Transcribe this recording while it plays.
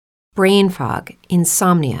brain fog,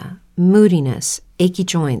 insomnia, moodiness, achy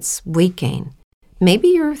joints, weight gain. Maybe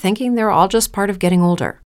you're thinking they're all just part of getting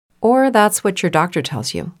older, or that's what your doctor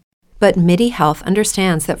tells you. But MIDI Health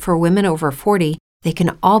understands that for women over 40, they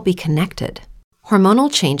can all be connected.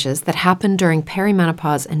 Hormonal changes that happen during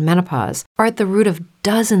perimenopause and menopause are at the root of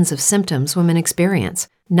dozens of symptoms women experience,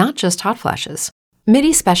 not just hot flashes.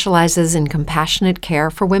 MIDI specializes in compassionate care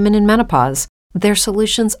for women in menopause. Their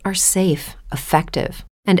solutions are safe, effective,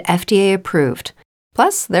 and FDA approved.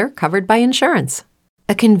 Plus, they're covered by insurance.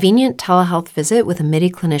 A convenient telehealth visit with a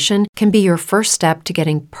MIDI clinician can be your first step to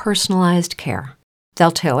getting personalized care.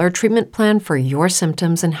 They'll tailor a treatment plan for your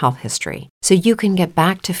symptoms and health history, so you can get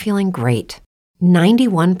back to feeling great.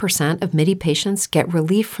 91% of MIDI patients get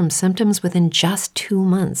relief from symptoms within just 2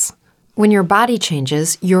 months. When your body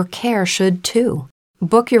changes, your care should too.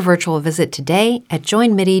 Book your virtual visit today at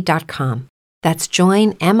joinmidi.com. That's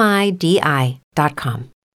joinmidi.com.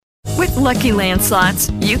 With Lucky Land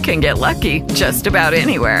Slots, you can get lucky just about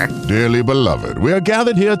anywhere. Dearly beloved, we are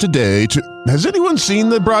gathered here today to... Has anyone seen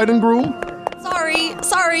the bride and groom?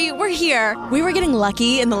 Sorry, we're here. We were getting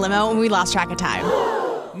lucky in the limo and we lost track of time.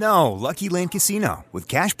 No, Lucky Land Casino, with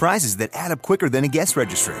cash prizes that add up quicker than a guest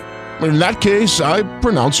registry. In that case, I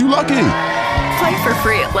pronounce you lucky. Play for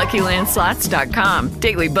free at LuckyLandSlots.com.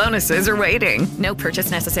 Daily bonuses are waiting. No purchase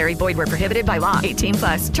necessary. Void where prohibited by law.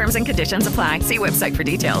 18+. Terms and conditions apply. See website for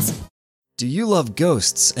details. Do you love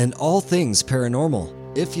ghosts and all things paranormal?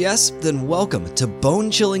 If yes, then welcome to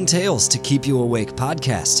Bone-Chilling Tales to Keep You Awake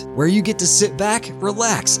podcast, where you get to sit back,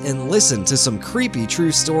 relax, and listen to some creepy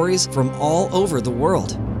true stories from all over the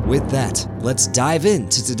world. With that, let's dive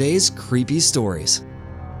into today's creepy stories.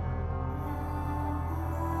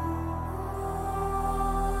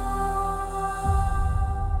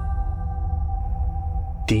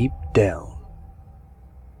 Deep down.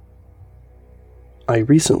 I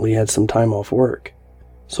recently had some time off work,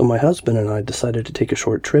 so my husband and I decided to take a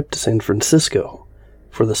short trip to San Francisco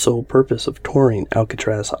for the sole purpose of touring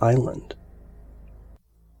Alcatraz Island.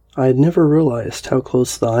 I had never realized how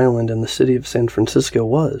close the island and the city of San Francisco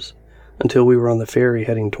was until we were on the ferry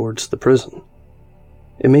heading towards the prison.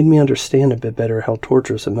 It made me understand a bit better how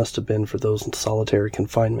torturous it must have been for those in solitary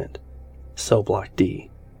confinement, Cell Block D,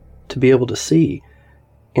 to be able to see,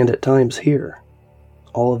 and at times hear,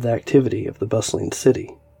 all of the activity of the bustling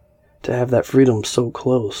city, to have that freedom so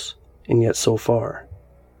close and yet so far.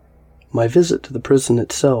 My visit to the prison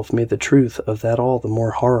itself made the truth of that all the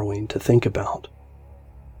more harrowing to think about.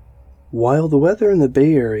 While the weather in the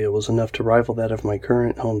Bay Area was enough to rival that of my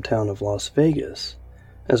current hometown of Las Vegas,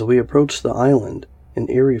 as we approached the island, an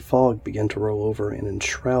eerie fog began to roll over and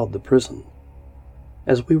enshroud the prison.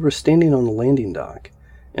 As we were standing on the landing dock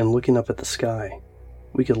and looking up at the sky,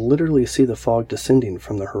 we could literally see the fog descending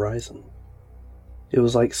from the horizon. It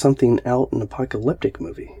was like something out in an apocalyptic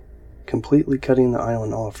movie, completely cutting the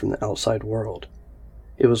island off from the outside world.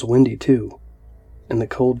 It was windy too, and the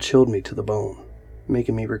cold chilled me to the bone,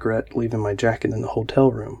 making me regret leaving my jacket in the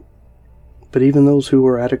hotel room. But even those who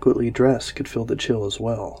were adequately dressed could feel the chill as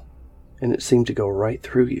well, and it seemed to go right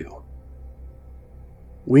through you.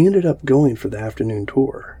 We ended up going for the afternoon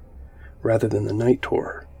tour, rather than the night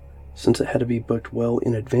tour, since it had to be booked well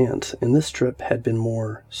in advance, and this trip had been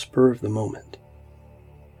more spur of the moment.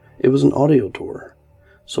 It was an audio tour,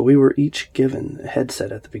 so we were each given a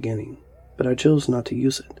headset at the beginning, but I chose not to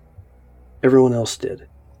use it. Everyone else did,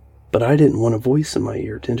 but I didn't want a voice in my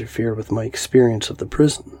ear to interfere with my experience of the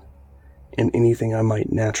prison, and anything I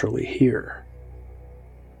might naturally hear.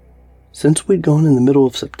 Since we'd gone in the middle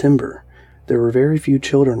of September, there were very few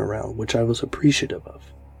children around, which I was appreciative of.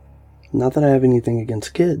 Not that I have anything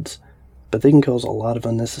against kids, but they can cause a lot of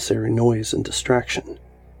unnecessary noise and distraction,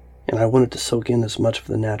 and I wanted to soak in as much of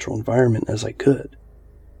the natural environment as I could.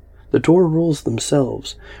 The tour rules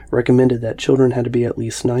themselves recommended that children had to be at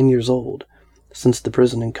least 9 years old, since the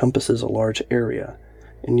prison encompasses a large area,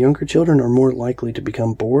 and younger children are more likely to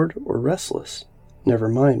become bored or restless, never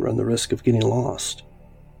mind run the risk of getting lost.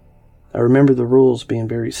 I remember the rules being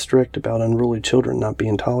very strict about unruly children not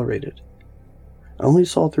being tolerated. I only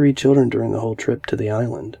saw 3 children during the whole trip to the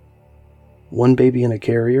island. 1 baby in a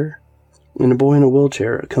carrier, and a boy in a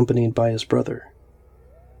wheelchair accompanied by his brother.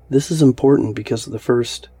 This is important because the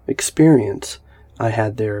first experience I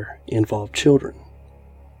had there involved children.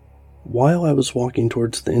 While I was walking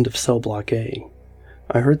towards the end of Cell Block A,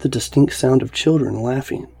 I heard the distinct sound of children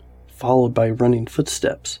laughing, followed by running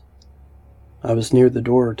footsteps. I was near the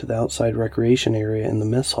door to the outside recreation area in the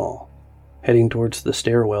mess hall, heading towards the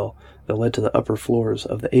stairwell that led to the upper floors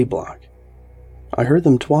of the A block. I heard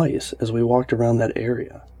them twice as we walked around that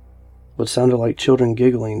area, what sounded like children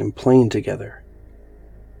giggling and playing together.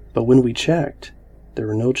 but when we checked, there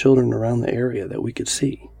were no children around the area that we could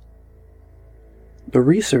see. The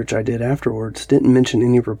research I did afterwards didn't mention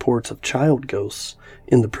any reports of child ghosts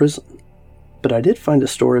in the prison, but I did find a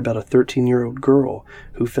story about a 13-year-old girl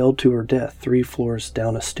who fell to her death 3 floors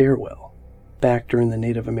down a stairwell, back during the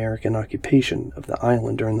Native American occupation of the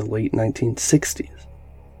island during the late 1960s.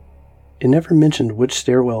 It never mentioned which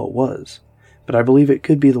stairwell it was, but I believe it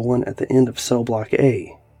could be the one at the end of cell block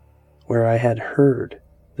A, where I had heard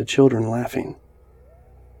the children laughing.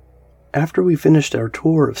 After we finished our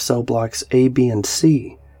tour of cell blocks A, B, and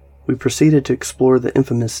C, we proceeded to explore the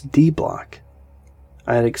infamous D block.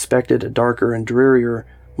 I had expected a darker and drearier,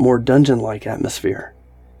 more dungeon-like atmosphere,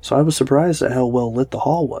 so I was surprised at how well lit the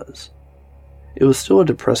hall was. It was still a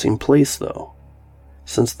depressing place, though,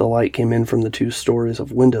 since the light came in from the 2 stories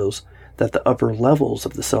of windows that the upper levels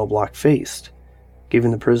of the cell block faced,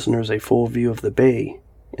 giving the prisoners a full view of the bay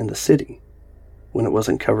and the city, when it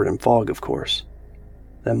wasn't covered in fog, of course.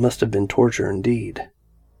 That must have been torture indeed.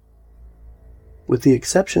 With the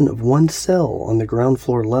exception of 1 cell on the ground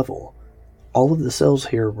floor level, all of the cells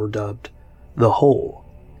here were dubbed the Hole.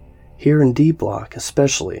 Here in D block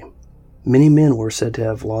especially, many men were said to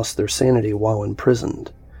have lost their sanity while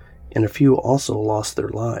imprisoned, and a few also lost their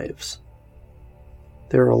lives.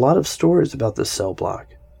 There are a lot of stories about this cell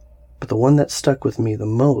block, but the one that stuck with me the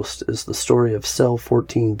most is the story of cell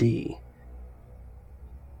 14D.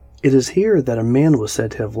 It is here that a man was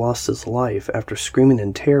said to have lost his life after screaming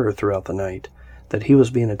in terror throughout the night that he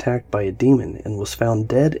was being attacked by a demon and was found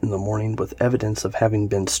dead in the morning with evidence of having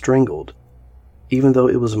been strangled, even though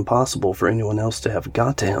it was impossible for anyone else to have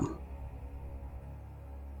got to him.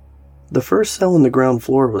 The first cell on the ground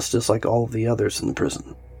floor was just like all of the others in the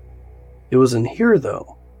prison. It was in here,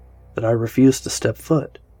 though, that I refused to step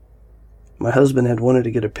foot. My husband had wanted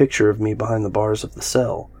to get a picture of me behind the bars of the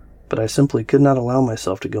cell, but I simply could not allow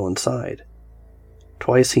myself to go inside.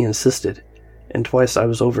 Twice he insisted, and twice I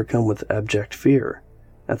was overcome with abject fear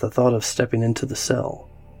at the thought of stepping into the cell.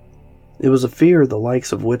 It was a fear the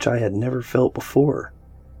likes of which I had never felt before,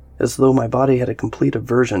 as though my body had a complete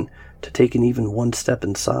aversion to taking even 1 step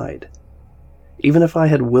inside. Even if I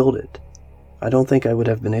had willed it, I don't think I would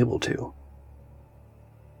have been able to.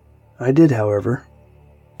 I did, however,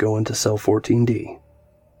 go into cell 14D,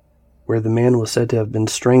 where the man was said to have been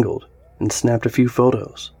strangled, and snapped a few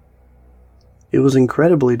photos. It was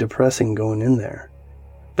incredibly depressing going in there,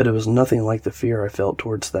 but it was nothing like the fear I felt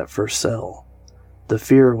towards that first cell, the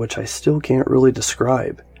fear which I still can't really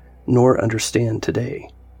describe, nor understand today.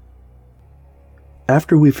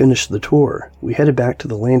 After we finished the tour, we headed back to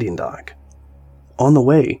the landing dock. On the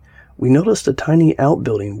way, we noticed a tiny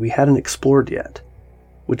outbuilding we hadn't explored yet,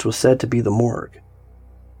 which was said to be the morgue.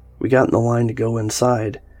 We got in the line to go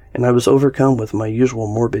inside, and I was overcome with my usual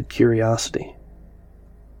morbid curiosity.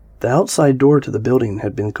 The outside door to the building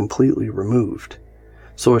had been completely removed,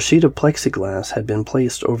 so a sheet of plexiglass had been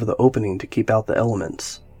placed over the opening to keep out the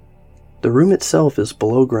elements. The room itself is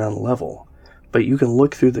below ground level, but you can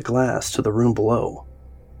look through the glass to the room below.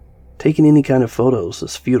 Taking any kind of photos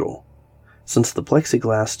is futile, since the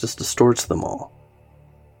plexiglass just distorts them all.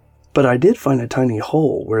 But I did find a tiny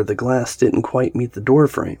hole where the glass didn't quite meet the door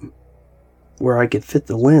frame, where I could fit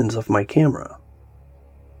the lens of my camera.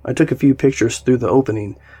 I took a few pictures through the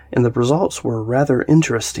opening, and the results were rather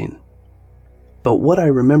interesting. But what I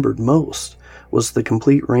remembered most was the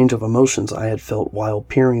complete range of emotions I had felt while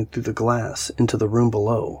peering through the glass into the room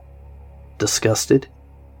below. Disgusted,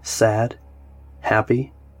 sad,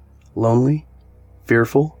 happy, lonely,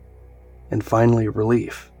 fearful, and finally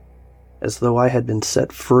relief, as though I had been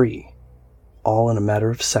set free, all in a matter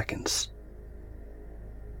of seconds.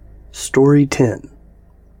 Story 10.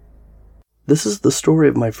 This is the story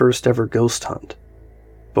of my first ever ghost hunt.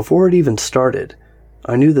 Before it even started,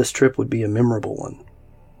 I knew this trip would be a memorable one.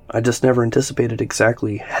 I just never anticipated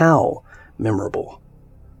exactly how memorable,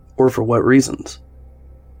 or for what reasons.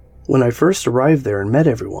 When I first arrived there and met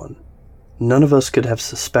everyone, none of us could have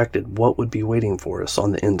suspected what would be waiting for us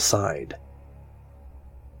on the inside.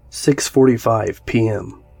 6:45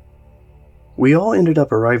 p.m. We all ended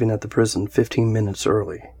up arriving at the prison 15 minutes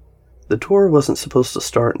early. The tour wasn't supposed to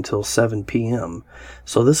start until 7 p.m.,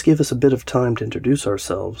 so this gave us a bit of time to introduce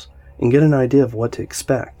ourselves and get an idea of what to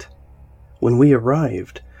expect. When we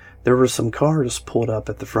arrived, there were some cars pulled up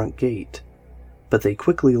at the front gate, but they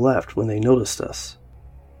quickly left when they noticed us.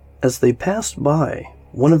 As they passed by,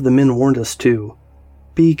 one of the men warned us to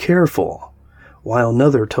be careful, while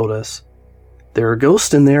another told us, "There are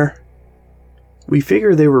ghosts in there." We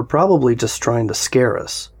figured they were probably just trying to scare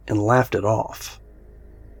us and laughed it off.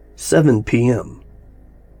 7 p.m.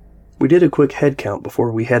 We did a quick head count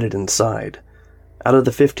before we headed inside. Out of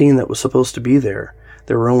the 15 that was supposed to be there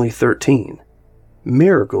were only 13.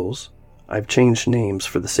 Miracles, I've changed names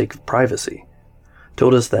for the sake of privacy,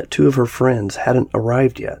 told us that 2 of her friends hadn't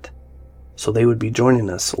arrived yet, so they would be joining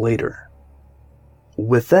us later.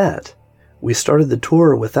 With that, we started the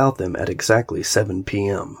tour without them at exactly 7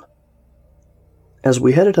 p.m. As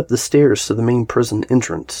we headed up the stairs to the main prison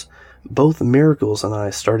entrance, both Miracles and I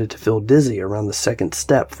started to feel dizzy around the second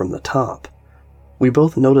step from the top. We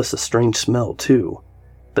both noticed a strange smell too,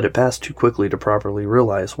 but it passed too quickly to properly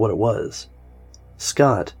realize what it was.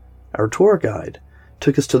 Scott, our tour guide,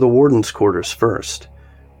 took us to the warden's quarters first,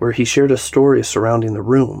 where he shared a story surrounding the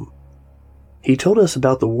room. He told us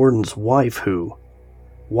about the warden's wife who,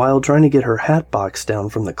 while trying to get her hat box down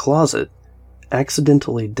from the closet,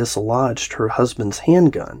 accidentally dislodged her husband's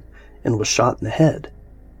handgun and was shot in the head.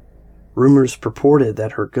 Rumors purported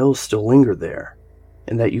that her ghost still lingered there,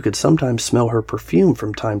 and that you could sometimes smell her perfume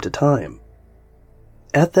from time to time.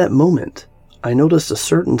 At that moment, I noticed a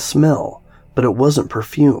certain smell, but it wasn't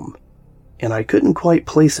perfume, and I couldn't quite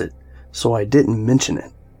place it, so I didn't mention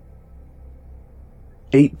it.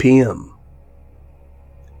 8 p.m.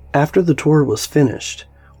 After the tour was finished,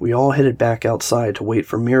 we all headed back outside to wait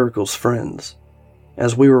for Miracle's friends.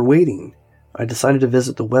 As we were waiting, I decided to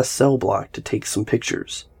visit the West Cell block to take some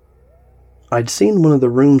pictures. I'd seen one of the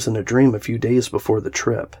rooms in a dream a few days before the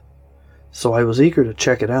trip, so I was eager to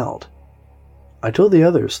check it out. I told the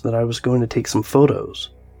others that I was going to take some photos.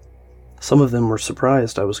 Some of them were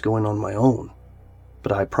surprised I was going on my own,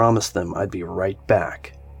 but I promised them I'd be right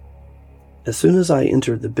back. As soon as I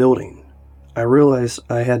entered the building, I realized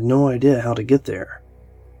I had no idea how to get there.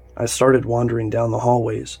 I started wandering down the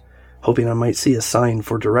hallways, hoping I might see a sign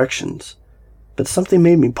for directions, but something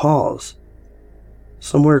made me pause.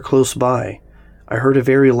 Somewhere close by, I heard a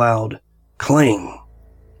very loud clang,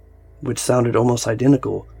 which sounded almost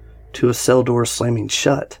identical to a cell door slamming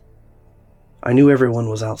shut. I knew everyone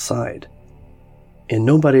was outside, and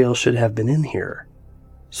nobody else should have been in here,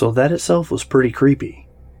 so that itself was pretty creepy.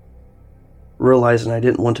 Realizing I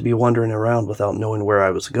didn't want to be wandering around without knowing where I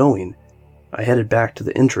was going, I headed back to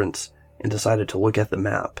the entrance and decided to look at the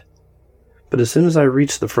map. But as soon as I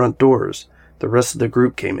reached the front doors, the rest of the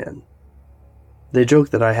group came in. They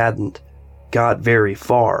joked that I hadn't got very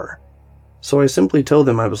far, so I simply told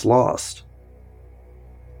them I was lost.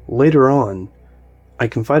 Later on, I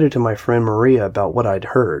confided to my friend Maria about what I'd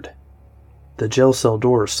heard. The jail cell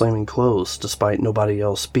door slamming closed despite nobody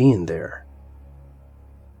else being there.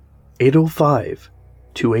 8:05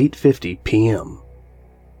 to 8:50 p.m.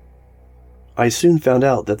 I soon found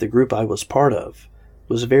out that the group I was part of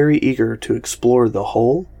was very eager to explore the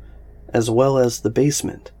hole as well as the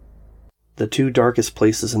basement, the 2 darkest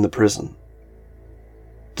places in the prison.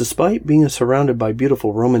 Despite being surrounded by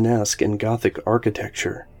beautiful Romanesque and Gothic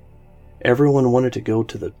architecture, everyone wanted to go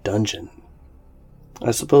to the dungeon.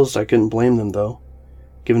 I suppose I couldn't blame them though,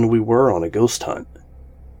 given we were on a ghost hunt.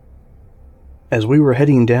 As we were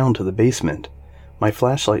heading down to the basement, my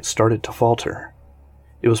flashlight started to falter.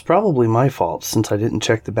 It was probably my fault since I didn't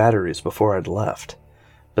check the batteries before I'd left,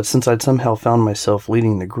 but since I'd somehow found myself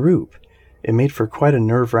leading the group, it made for quite a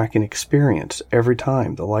nerve-wracking experience every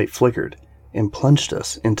time the light flickered and plunged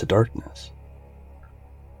us into darkness.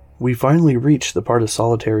 We finally reached the part of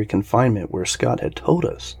solitary confinement where Scott had told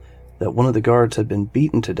us that one of the guards had been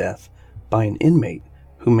beaten to death by an inmate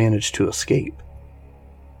who managed to escape.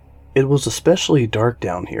 It was especially dark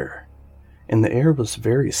down here, and the air was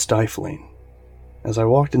very stifling. As I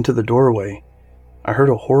walked into the doorway, I heard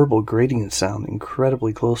a horrible grating sound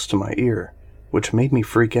incredibly close to my ear, which made me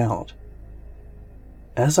freak out.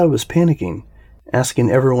 As I was panicking,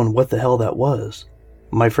 asking everyone what the hell that was,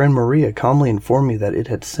 my friend Maria calmly informed me that it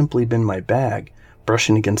had simply been my bag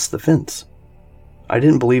brushing against the fence. I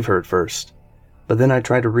didn't believe her at first, but then I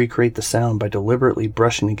tried to recreate the sound by deliberately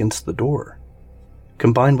brushing against the door.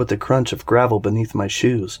 Combined with the crunch of gravel beneath my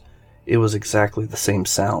shoes, it was exactly the same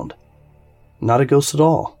sound. Not a ghost at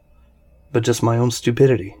all, but just my own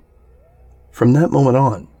stupidity. From that moment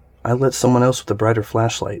on, I let someone else with a brighter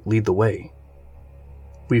flashlight lead the way.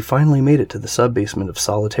 We finally made it to the sub-basement of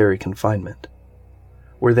solitary confinement,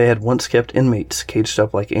 where they had once kept inmates caged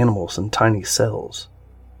up like animals in tiny cells.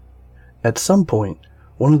 At some point,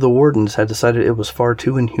 one of the wardens had decided it was far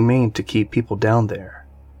too inhumane to keep people down there,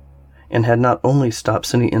 and had not only stopped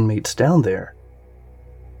sending inmates down there,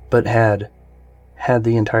 but had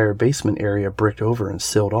the entire basement area bricked over and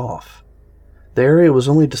sealed off. The area was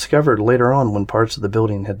only discovered later on when parts of the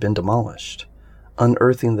building had been demolished,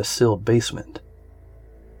 unearthing the sealed basement.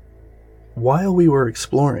 While we were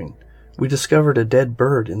exploring, we discovered a dead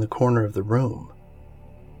bird in the corner of the room.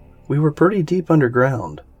 We were pretty deep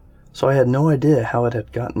underground, so I had no idea how it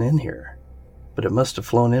had gotten in here, but it must have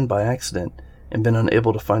flown in by accident and been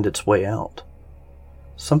unable to find its way out.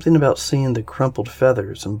 Something about seeing the crumpled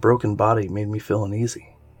feathers and broken body made me feel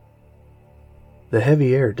uneasy. The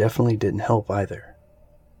heavy air definitely didn't help either,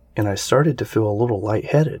 and I started to feel a little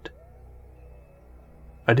lightheaded.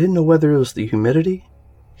 I didn't know whether it was the humidity,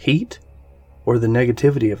 heat, or the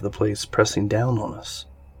negativity of the place pressing down on us,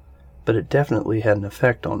 but it definitely had an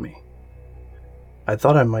effect on me. I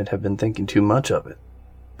thought I might have been thinking too much of it,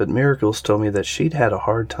 but Miracles told me that she'd had a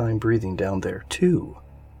hard time breathing down there too.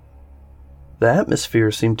 The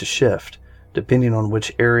atmosphere seemed to shift depending on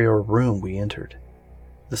which area or room we entered.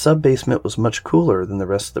 The sub-basement was much cooler than the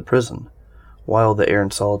rest of the prison, while the air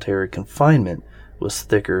in solitary confinement was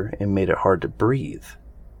thicker and made it hard to breathe.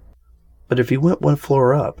 But if you went one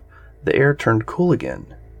floor up, the air turned cool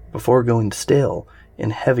again, before going stale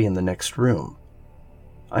and heavy in the next room.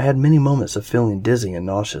 I had many moments of feeling dizzy and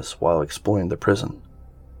nauseous while exploring the prison.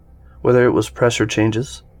 Whether it was pressure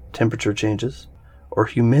changes, temperature changes, or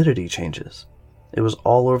humidity changes, it was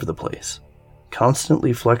all over the place,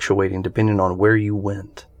 constantly fluctuating depending on where you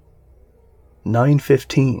went.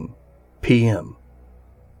 9:15 p.m.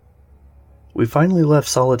 We finally left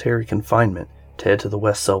solitary confinement to head to the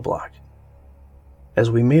west cell block. As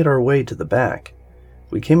we made our way to the back,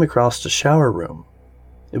 we came across a shower room.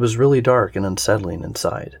 It was really dark and unsettling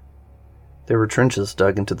inside. There were trenches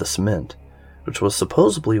dug into the cement, which was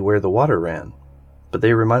supposedly where the water ran, but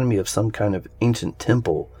they reminded me of some kind of ancient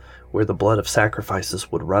temple where the blood of sacrifices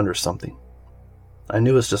would run or something. I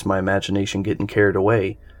knew it was just my imagination getting carried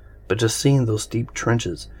away, but just seeing those deep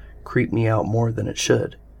trenches creeped me out more than it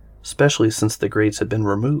should, especially since the grates had been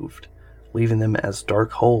removed, leaving them as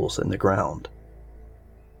dark holes in the ground.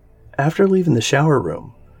 After leaving the shower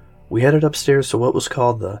room, we headed upstairs to what was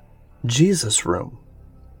called the Jesus room.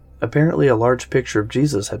 Apparently a large picture of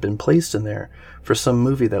Jesus had been placed in there for some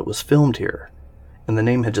movie that was filmed here, and the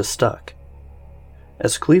name had just stuck.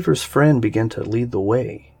 As Cleaver's friend began to lead the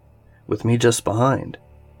way, with me just behind,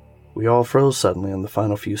 we all froze suddenly on the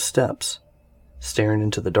final few steps, staring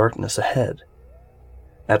into the darkness ahead.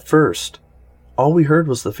 At first, all we heard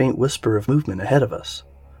was the faint whisper of movement ahead of us,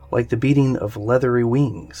 like the beating of leathery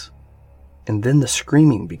wings, and then the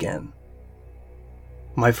screaming began.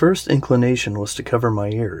 My first inclination was to cover my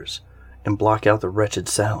ears and block out the wretched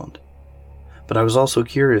sound, but I was also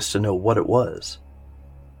curious to know what it was.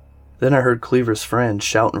 Then I heard Cleaver's friend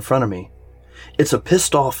shout in front of me, "It's a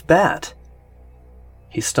pissed-off bat!"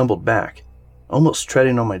 He stumbled back, almost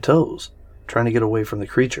treading on my toes, trying to get away from the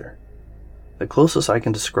creature. The closest I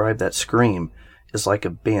can describe that scream is like a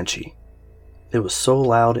banshee. It was so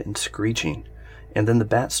loud and screeching, and then the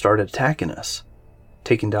bat started attacking us,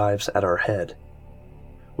 taking dives at our head.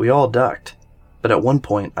 We all ducked, but at one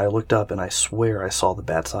point I looked up and I swear I saw the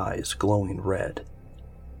bat's eyes glowing red.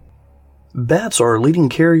 "Bats are a leading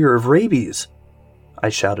carrier of rabies," I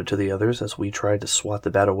shouted to the others as we tried to swat the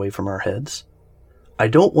bat away from our heads. "I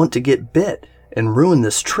don't want to get bit and ruin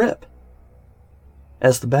this trip."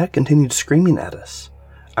 As the bat continued screaming at us,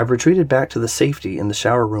 I retreated back to the safety in the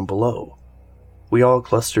shower room below. We all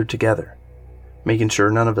clustered together, making sure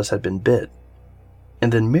none of us had been bit,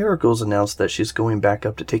 and then Miracles announced that she's going back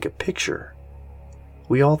up to take a picture.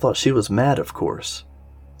 We all thought she was mad, of course,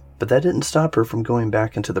 but that didn't stop her from going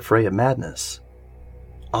back into the fray of madness.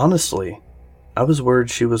 Honestly, I was worried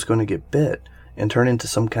she was going to get bit and turn into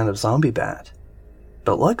some kind of zombie bat,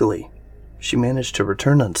 but luckily, she managed to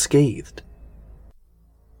return unscathed.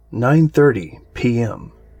 9:30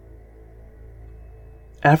 p.m.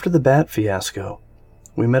 After the bat fiasco,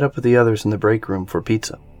 we met up with the others in the break room for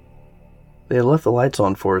pizza. They had left the lights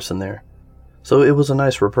on for us in there, so it was a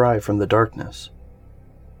nice reprieve from the darkness.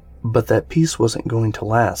 But that peace wasn't going to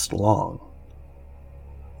last long.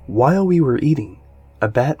 While we were eating, a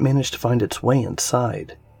bat managed to find its way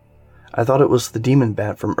inside. I thought it was the demon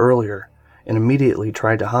bat from earlier and immediately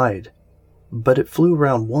tried to hide, but it flew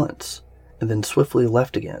around once and then swiftly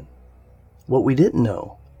left again. What we didn't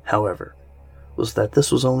know, however, was that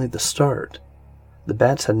this was only the start. The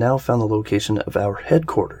bats had now found the location of our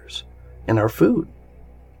headquarters and our food,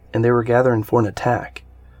 and they were gathering for an attack,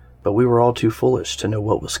 but we were all too foolish to know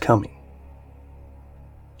what was coming.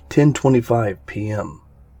 10:25 p.m.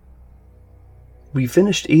 We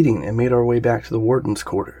finished eating and made our way back to the warden's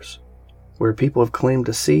quarters, where people have claimed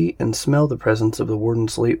to see and smell the presence of the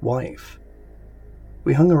warden's late wife.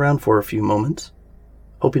 We hung around for a few moments,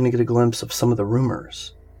 hoping to get a glimpse of some of the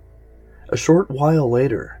rumors. A short while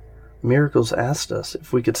later, Miracles asked us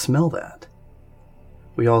if we could smell that.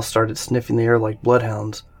 We all started sniffing the air like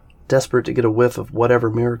bloodhounds, desperate to get a whiff of whatever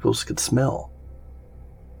Miracles could smell.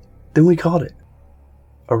 Then we caught it.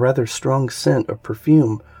 a rather strong scent of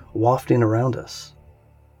perfume wafting around us.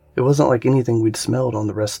 It wasn't like anything we'd smelled on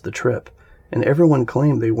the rest of the trip, and everyone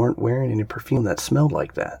claimed they weren't wearing any perfume that smelled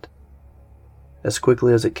like that. As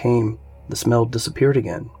quickly as it came, the smell disappeared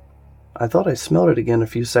again. I thought I smelled it again a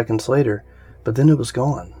few seconds later, but then it was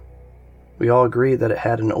gone. We all agreed that it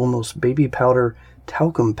had an almost baby powder,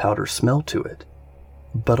 talcum powder smell to it,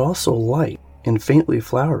 but also light and faintly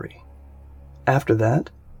flowery. After that,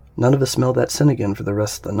 none of us smelled that scent again for the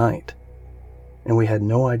rest of the night, and we had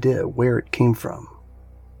no idea where it came from.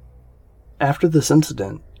 After this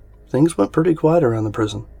incident, things went pretty quiet around the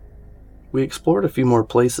prison. We explored a few more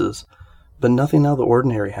places, but nothing out of the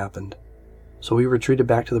ordinary happened, so we retreated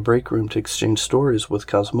back to the break room to exchange stories with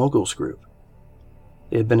Cosmogul's group.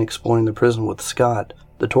 They had been exploring the prison with Scott,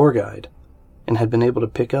 the tour guide, and had been able to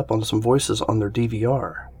pick up on some voices on their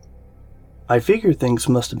DVR. I figured things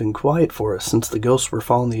must have been quiet for us since the ghosts were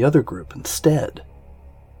following the other group instead.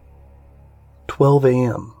 12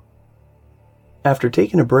 a.m. After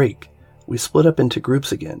taking a break, we split up into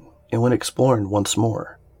groups again and went exploring once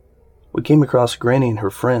more. We came across Granny and her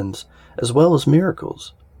friends, as well as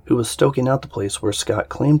Miracles, who was stoking out the place where Scott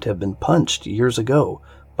claimed to have been punched years ago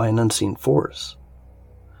by an unseen force.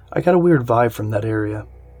 I got a weird vibe from that area,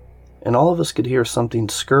 and all of us could hear something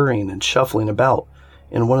scurrying and shuffling about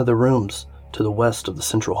in one of the rooms to the west of the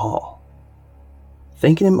central hall.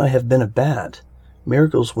 Thinking it might have been a bat,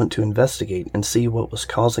 Miracles went to investigate and see what was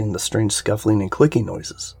causing the strange scuffling and clicking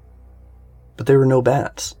noises. But there were no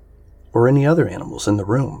bats, or any other animals in the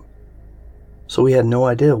room, so we had no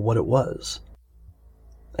idea what it was.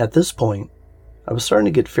 At this point, I was starting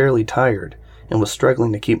to get fairly tired and was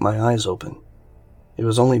struggling to keep my eyes open. It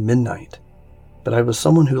was only midnight, but I was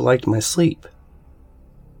someone who liked my sleep.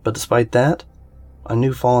 But despite that, I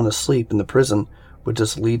knew falling asleep in the prison would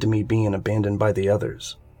just lead to me being abandoned by the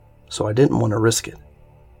others, so I didn't want to risk it.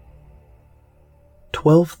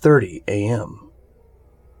 12:30 a.m.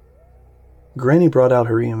 Granny brought out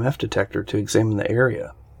her EMF detector to examine the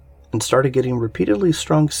area and started getting repeatedly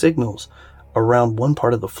strong signals around one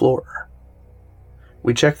part of the floor.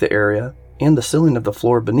 We checked the area and the ceiling of the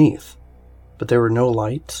floor beneath, but there were no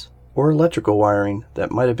lights or electrical wiring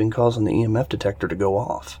that might have been causing the EMF detector to go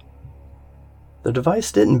off. The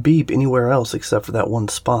device didn't beep anywhere else except for that one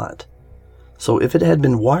spot, so if it had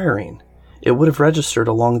been wiring, it would have registered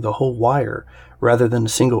along the whole wire rather than a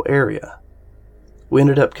single area. We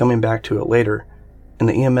ended up coming back to it later, and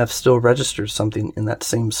the EMF still registered something in that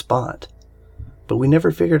same spot, but we never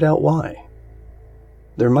figured out why.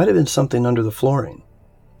 There might have been something under the flooring,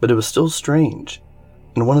 but it was still strange,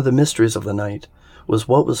 and one of the mysteries of the night was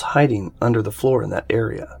what was hiding under the floor in that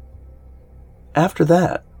area. After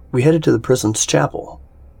that, we headed to the prison's chapel.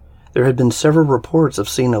 There had been several reports of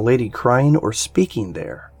seeing a lady crying or speaking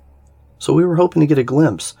there, so we were hoping to get a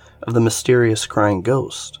glimpse of the mysterious crying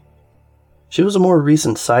ghost. She was a more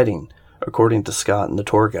recent sighting, according to Scott and the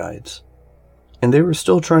tour guides, and they were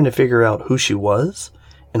still trying to figure out who she was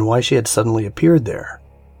and why she had suddenly appeared there.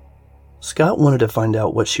 Scott wanted to find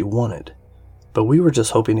out what she wanted, but we were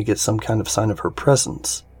just hoping to get some kind of sign of her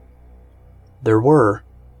presence. There were,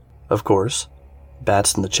 of course,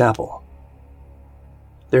 bats in the chapel.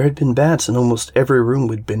 There had been bats in almost every room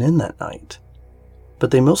we'd been in that night,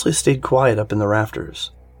 but they mostly stayed quiet up in the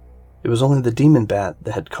rafters. It was only the demon bat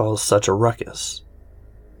that had caused such a ruckus.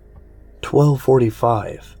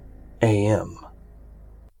 12:45 a.m.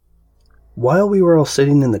 While we were all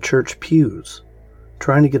sitting in the church pews,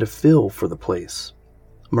 trying to get a feel for the place,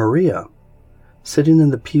 Maria, sitting in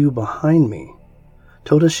the pew behind me,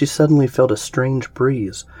 told us she suddenly felt a strange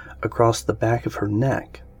breeze across the back of her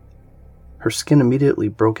neck. Her skin immediately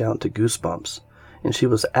broke out into goosebumps, and she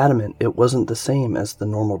was adamant it wasn't the same as the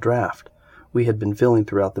normal draft we had been feeling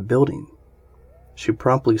throughout the building. She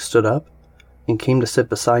promptly stood up and came to sit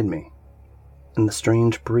beside me, and the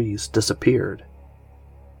strange breeze disappeared.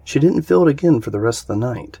 She didn't feel it again for the rest of the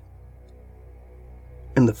night.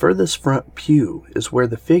 In the furthest front pew is where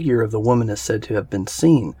the figure of the woman is said to have been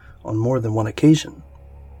seen on more than one occasion.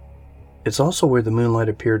 It's also where the moonlight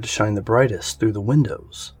appeared to shine the brightest through the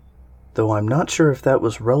windows, though I'm not sure if that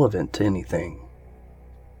was relevant to anything.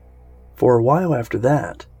 For a while after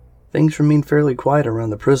that, things remained fairly quiet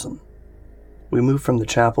around the prison. We moved from the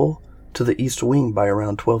chapel to the east wing by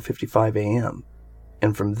around 12:55 a.m.,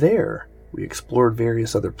 and from there we explored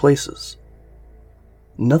various other places.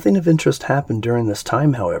 Nothing of interest happened during this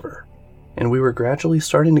time, however, and we were gradually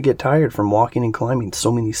starting to get tired from walking and climbing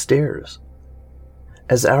so many stairs.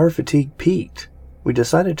 As our fatigue peaked, we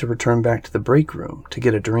decided to return back to the break room to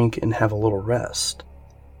get a drink and have a little rest.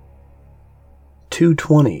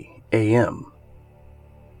 2:20 a.m.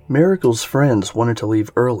 Miracle's friends wanted to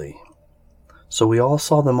leave early, so we all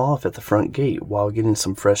saw them off at the front gate while getting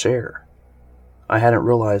some fresh air. I hadn't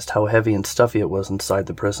realized how heavy and stuffy it was inside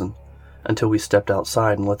the prison until we stepped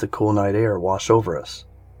outside and let the cool night air wash over us.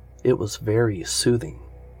 It was very soothing.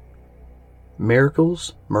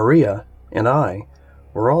 Miracles, Maria, and I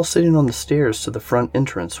were all sitting on the stairs to the front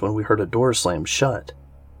entrance when we heard a door slam shut.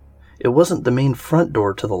 It wasn't the main front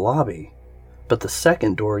door to the lobby, but the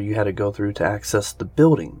second door you had to go through to access the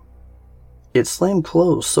building. It slammed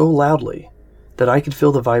closed so loudly that I could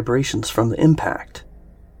feel the vibrations from the impact,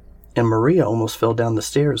 and Maria almost fell down the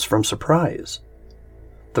stairs from surprise.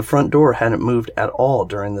 The front door hadn't moved at all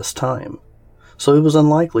during this time, so it was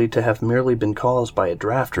unlikely to have merely been caused by a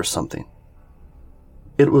draft or something.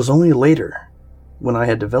 It was only later, when I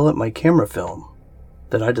had developed my camera film,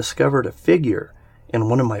 that I discovered a figure in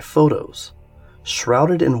one of my photos,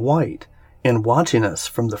 shrouded in white and watching us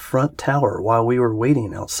from the front tower while we were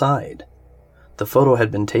waiting outside. The photo had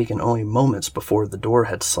been taken only moments before the door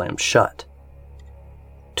had slammed shut.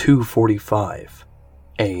 2:45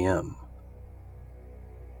 a.m.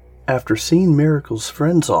 After seeing Miracle's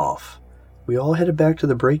friends off, we all headed back to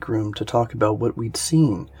the break room to talk about what we'd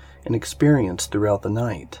seen and experienced throughout the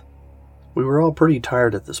night. We were all pretty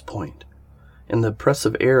tired at this point, and the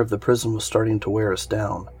oppressive air of the prison was starting to wear us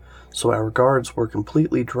down, so our guards were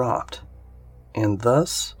completely dropped, and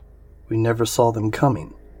thus, we never saw them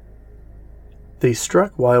coming. They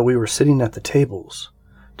struck while we were sitting at the tables,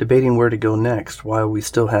 debating where to go next while we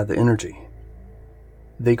still had the energy.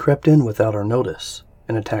 They crept in without our notice,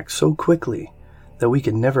 and attacked so quickly that we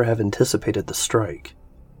could never have anticipated the strike.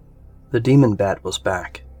 The demon bat was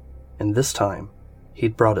back, and this time,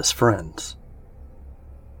 he'd brought his friends.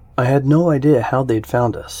 I had no idea how they'd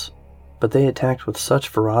found us, but they attacked with such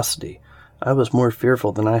ferocity, I was more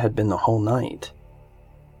fearful than I had been the whole night.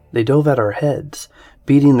 They dove at our heads,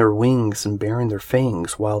 beating their wings and baring their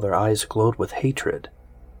fangs while their eyes glowed with hatred.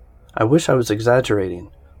 I wish I was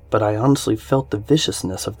exaggerating, but I honestly felt the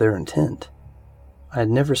viciousness of their intent. I had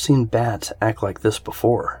never seen bats act like this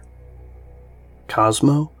before.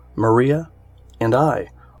 Cosmo, Maria, and I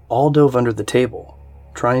all dove under the table,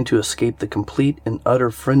 trying to escape the complete and utter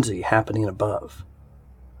frenzy happening above.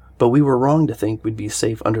 But we were wrong to think we'd be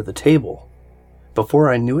safe under the table. Before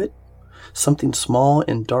I knew it, something small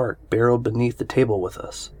and dark burrowed beneath the table with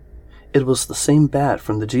us. It was the same bat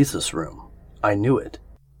from the Jesus room. I knew it.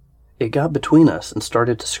 It got between us and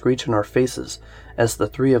started to screech in our faces as the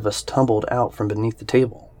three of us tumbled out from beneath the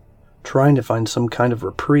table, trying to find some kind of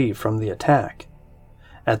reprieve from the attack.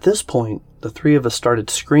 At this point, the three of us started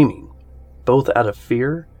screaming, both out of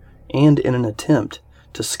fear and in an attempt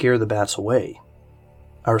to scare the bats away.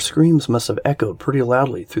 Our screams must have echoed pretty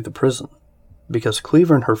loudly through the prison, because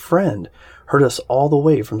Cleaver and her friend heard us all the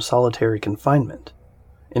way from solitary confinement,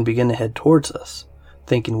 and began to head towards us,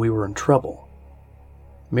 thinking we were in trouble.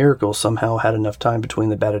 Miracle somehow had enough time between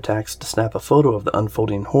the bat attacks to snap a photo of the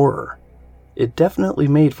unfolding horror. It definitely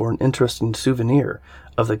made for an interesting souvenir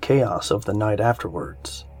of the chaos of the night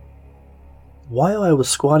afterwards. While I was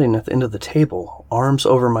squatting at the end of the table, arms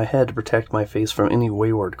over my head to protect my face from any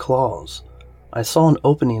wayward claws, I saw an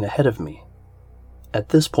opening ahead of me. At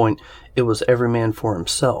this point, it was every man for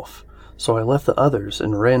himself, so I left the others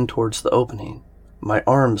and ran towards the opening, my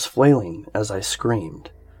arms flailing as I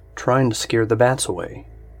screamed, trying to scare the bats away.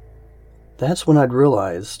 That's when I'd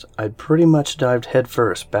realized I'd pretty much dived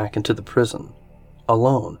headfirst back into the prison,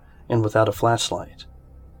 alone and without a flashlight.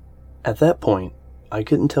 At that point, I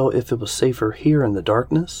couldn't tell if it was safer here in the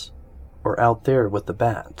darkness or out there with the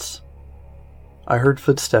bats. I heard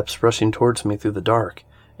footsteps rushing towards me through the dark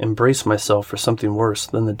and braced myself for something worse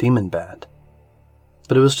than the demon bat.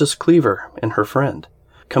 But it was just Cleaver and her friend,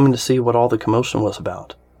 coming to see what all the commotion was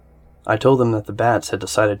about. I told them that the bats had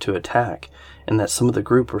decided to attack and that some of the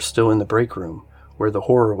group were still in the break room where the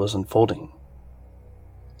horror was unfolding.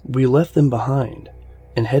 We left them behind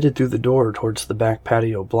and headed through the door towards the back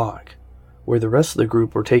patio block, where the rest of the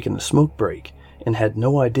group were taking a smoke break and had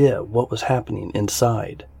no idea what was happening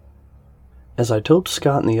inside. As I told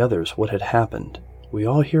Scott and the others what had happened, we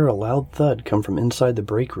all hear a loud thud come from inside the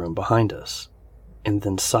break room behind us, and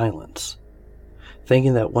then silence.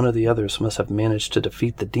 Thinking that one of the others must have managed to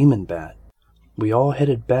defeat the demon bat, we all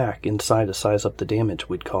headed back inside to size up the damage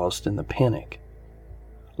we'd caused in the panic.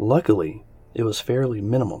 Luckily, it was fairly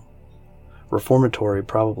minimal. Reformatory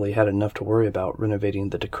probably had enough to worry about renovating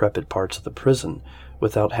the decrepit parts of the prison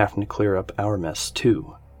without having to clear up our mess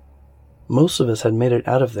too. Most of us had made it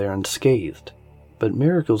out of there unscathed, but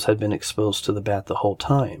Miracles had been exposed to the bat the whole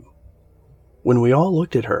time. When we all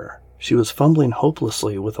looked at her, she was fumbling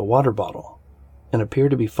hopelessly with a water bottle and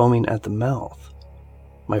appeared to be foaming at the mouth.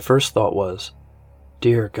 My first thought was,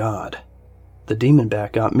 dear God, the demon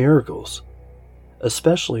bat got miracles,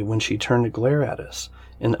 especially when she turned to glare at us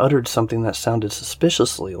and uttered something that sounded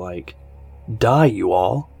suspiciously like, "Die, you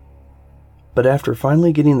all." But after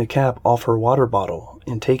finally getting the cap off her water bottle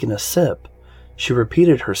and taking a sip, she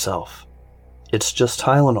repeated herself, "It's just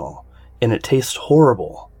Tylenol, and it tastes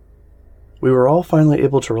horrible." We were all finally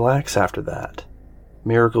able to relax after that.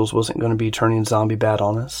 Miracles wasn't going to be turning zombie bat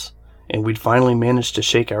on us, and we'd finally managed to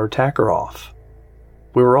shake our attacker off.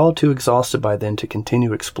 We were all too exhausted by then to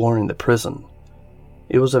continue exploring the prison.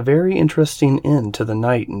 It was a very interesting end to the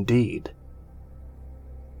night indeed.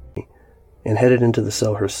 And headed into the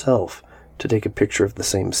cell herself to take a picture of the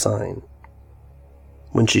same sign.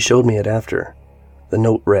 When she showed me it after, the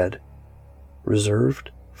note read,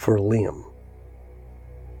 "Reserved for Liam."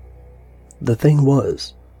 The thing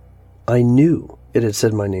was, I knew it had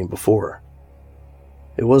said my name before.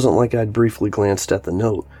 It wasn't like I'd briefly glanced at the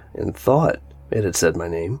note and thought it had said my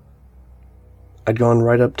name. I'd gone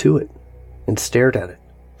right up to it and stared at it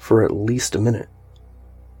for at least a minute,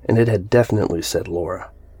 and it had definitely said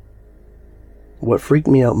Laura. What freaked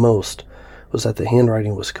me out most was that the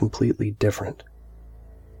handwriting was completely different.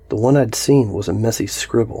 The one I'd seen was a messy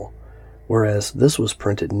scribble, whereas this was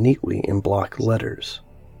printed neatly in block letters.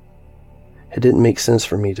 It didn't make sense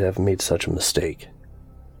for me to have made such a mistake.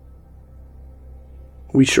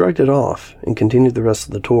 We shrugged it off and continued the rest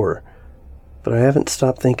of the tour, but I haven't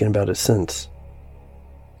stopped thinking about it since.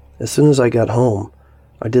 As soon as I got home,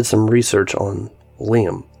 I did some research on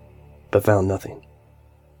Liam, but found nothing.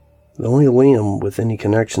 The only Liam with any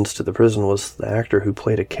connections to the prison was the actor who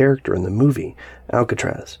played a character in the movie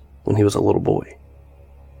Alcatraz when he was a little boy.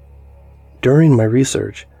 During my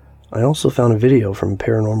research, I also found a video from a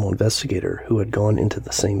paranormal investigator who had gone into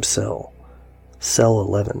the same cell, Cell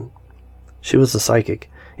 11. She was a psychic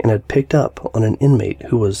and had picked up on an inmate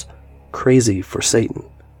who was crazy for Satan,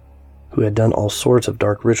 who had done all sorts of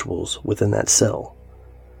dark rituals within that cell.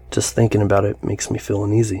 Just thinking about it makes me feel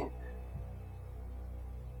uneasy.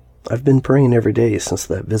 I've been praying every day since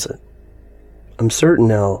that visit. I'm certain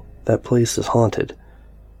now that place is haunted,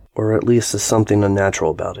 or at least there's something unnatural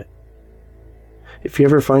about it. If you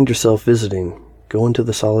ever find yourself visiting, go into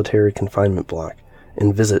the solitary confinement block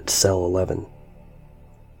and visit Cell 11.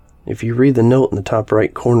 If you read the note in the top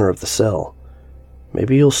right corner of the cell,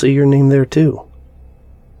 maybe you'll see your name there too.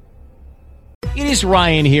 It is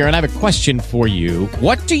Ryan here, and I have a question for you.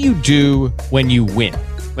 What do you do when you win?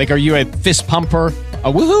 Like, are you a fist pumper,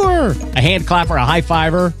 a woohooer, a hand clapper, a high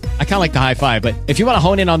fiver? I kind of like the high five, but if you want to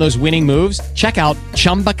hone in on those winning moves, check out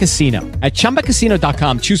Chumba Casino. At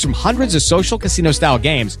ChumbaCasino.com, choose from hundreds of social casino-style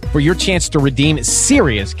games for your chance to redeem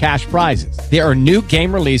serious cash prizes. There are new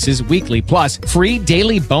game releases weekly, plus free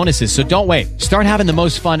daily bonuses, so don't wait. Start having the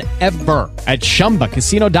most fun ever at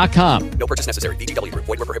ChumbaCasino.com. No purchase necessary. VGW Group.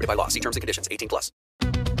 Void where prohibited by law. See terms and conditions. 18+.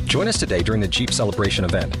 Join us today during the Jeep Celebration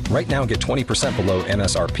event. Right now, get 20% below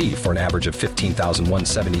MSRP for an average of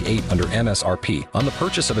 $15,178 under MSRP on the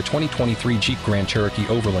purchase of a 2023 Jeep Grand Cherokee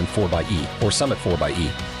Overland 4xE or Summit 4xE.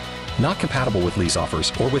 Not compatible with lease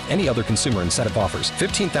offers or with any other consumer incentive offers.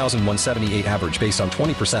 $15,178 average based on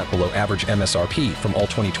 20% below average MSRP from all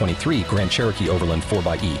 2023 Grand Cherokee Overland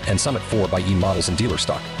 4xE and Summit 4xE models in dealer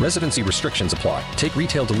stock. Residency restrictions apply. Take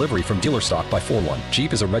retail delivery from dealer stock by 4/1.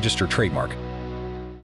 Jeep is a registered trademark.